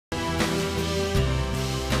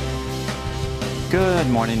Good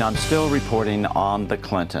morning. I'm still reporting on the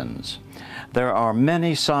Clintons. There are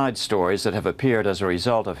many side stories that have appeared as a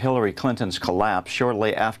result of Hillary Clinton's collapse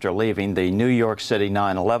shortly after leaving the New York City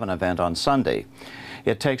 9/11 event on Sunday.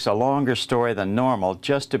 It takes a longer story than normal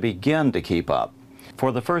just to begin to keep up.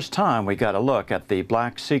 For the first time, we got a look at the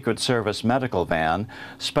black Secret Service medical van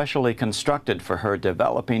specially constructed for her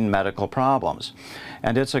developing medical problems.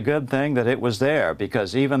 And it's a good thing that it was there,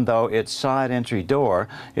 because even though its side entry door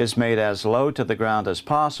is made as low to the ground as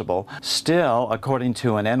possible, still, according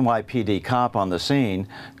to an NYPD cop on the scene,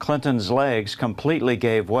 Clinton's legs completely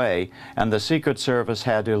gave way and the Secret Service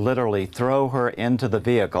had to literally throw her into the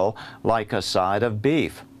vehicle like a side of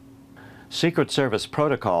beef. Secret Service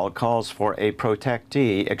protocol calls for a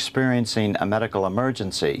protectee experiencing a medical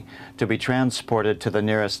emergency to be transported to the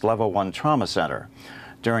nearest Level 1 trauma center.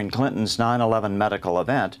 During Clinton's 9/11 medical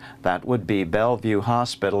event, that would be Bellevue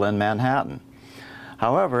Hospital in Manhattan.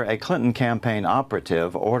 However, a Clinton campaign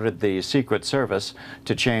operative ordered the Secret Service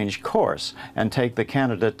to change course and take the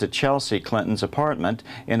candidate to Chelsea Clinton's apartment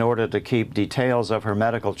in order to keep details of her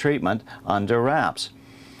medical treatment under wraps.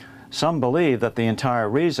 Some believe that the entire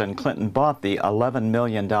reason Clinton bought the $11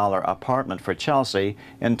 million apartment for Chelsea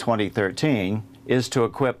in 2013 is to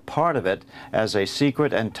equip part of it as a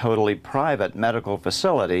secret and totally private medical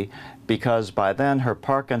facility, because by then her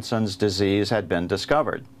Parkinson's disease had been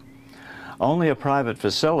discovered. Only a private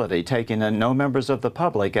facility taking in no members of the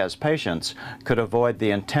public as patients could avoid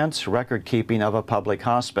the intense record-keeping of a public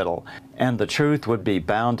hospital, and the truth would be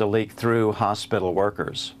bound to leak through hospital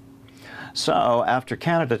workers. So, after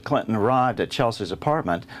candidate Clinton arrived at Chelsea's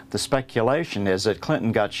apartment, the speculation is that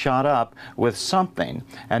Clinton got shot up with something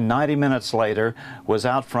and 90 minutes later was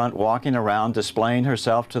out front walking around displaying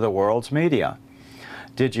herself to the world's media.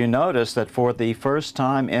 Did you notice that for the first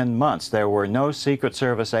time in months there were no Secret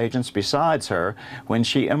Service agents besides her when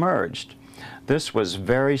she emerged? This was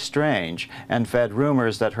very strange and fed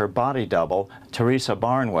rumors that her body double, Teresa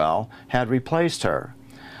Barnwell, had replaced her.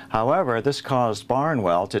 However, this caused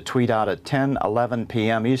Barnwell to tweet out at 10:11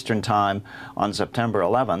 p.m. Eastern Time on September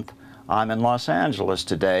 11th, "I'm in Los Angeles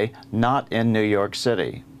today, not in New York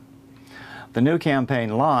City." The new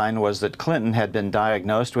campaign line was that Clinton had been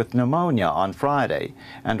diagnosed with pneumonia on Friday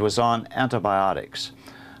and was on antibiotics.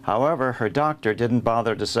 However, her doctor didn't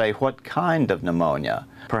bother to say what kind of pneumonia,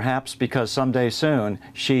 perhaps because someday soon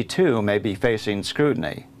she too may be facing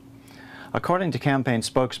scrutiny. According to campaign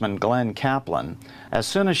spokesman Glenn Kaplan, as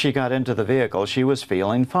soon as she got into the vehicle, she was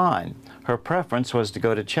feeling fine. Her preference was to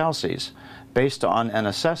go to Chelsea's, based on an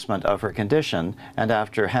assessment of her condition, and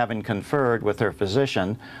after having conferred with her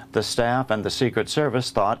physician, the staff and the Secret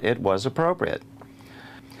Service thought it was appropriate.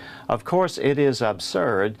 Of course, it is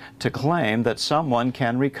absurd to claim that someone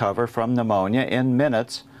can recover from pneumonia in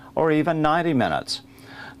minutes or even 90 minutes.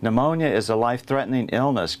 Pneumonia is a life-threatening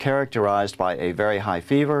illness characterized by a very high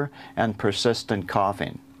fever and persistent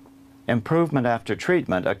coughing. Improvement after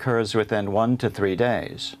treatment occurs within 1 to 3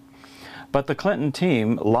 days. But the Clinton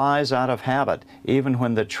team lies out of habit, even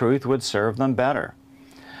when the truth would serve them better.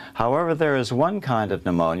 However, there is one kind of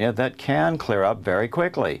pneumonia that can clear up very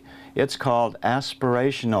quickly. It's called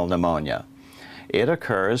aspirational pneumonia. It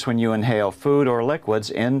occurs when you inhale food or liquids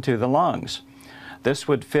into the lungs. This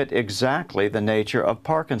would fit exactly the nature of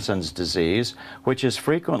Parkinson's disease, which is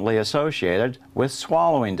frequently associated with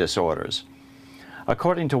swallowing disorders.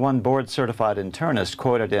 According to one board-certified internist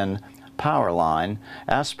quoted in Powerline,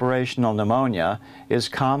 aspirational pneumonia is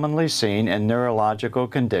commonly seen in neurological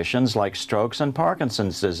conditions like strokes and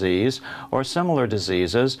Parkinson's disease or similar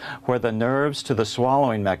diseases where the nerves to the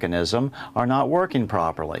swallowing mechanism are not working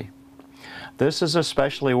properly. This is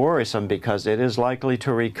especially worrisome because it is likely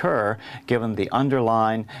to recur given the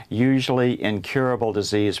underlying, usually incurable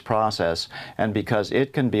disease process, and because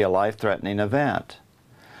it can be a life-threatening event.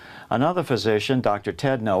 Another physician, Dr.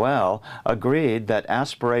 Ted Noel, agreed that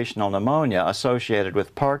aspirational pneumonia associated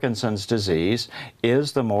with Parkinson's disease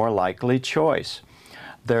is the more likely choice.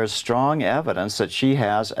 There's strong evidence that she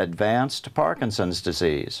has advanced Parkinson's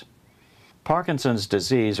disease. Parkinson's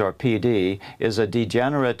disease, or PD, is a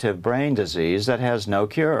degenerative brain disease that has no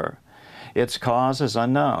cure. Its cause is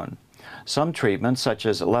unknown. Some treatments, such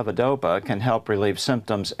as levodopa, can help relieve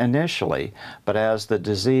symptoms initially, but as the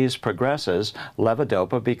disease progresses,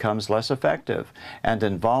 levodopa becomes less effective, and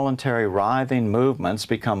involuntary writhing movements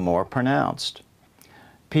become more pronounced.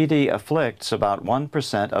 PD afflicts about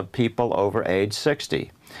 1% of people over age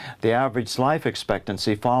 60. The average life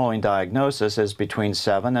expectancy following diagnosis is between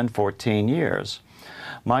 7 and 14 years.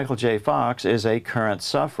 Michael J. Fox is a current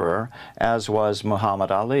sufferer, as was Muhammad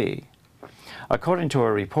Ali. According to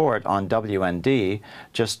a report on WND,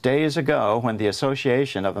 just days ago when the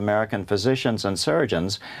Association of American Physicians and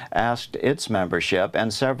Surgeons asked its membership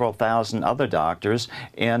and several thousand other doctors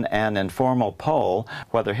in an informal poll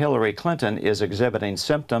whether Hillary Clinton is exhibiting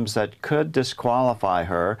symptoms that could disqualify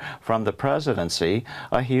her from the presidency,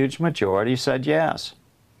 a huge majority said yes.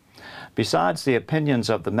 Besides the opinions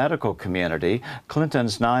of the medical community,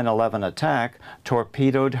 Clinton's 9/11 attack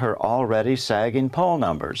torpedoed her already sagging poll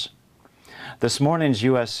numbers. This morning's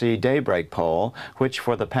USC Daybreak poll, which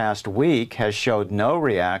for the past week has showed no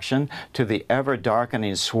reaction to the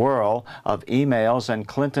ever-darkening swirl of emails and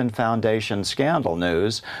Clinton Foundation scandal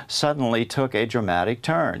news, suddenly took a dramatic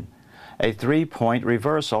turn, a 3-point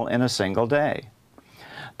reversal in a single day.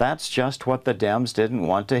 That's just what the Dems didn't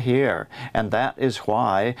want to hear, and that is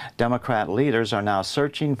why Democrat leaders are now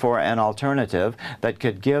searching for an alternative that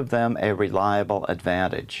could give them a reliable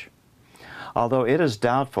advantage. Although it is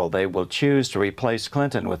doubtful they will choose to replace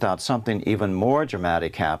Clinton without something even more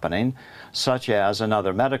dramatic happening, such as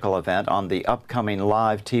another medical event on the upcoming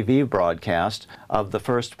live TV broadcast of the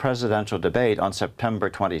first presidential debate on September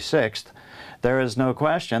 26th, there is no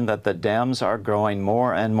question that the Dems are growing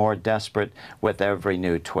more and more desperate with every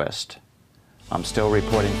new twist. I'm still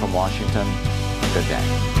reporting from Washington. Good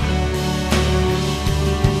day.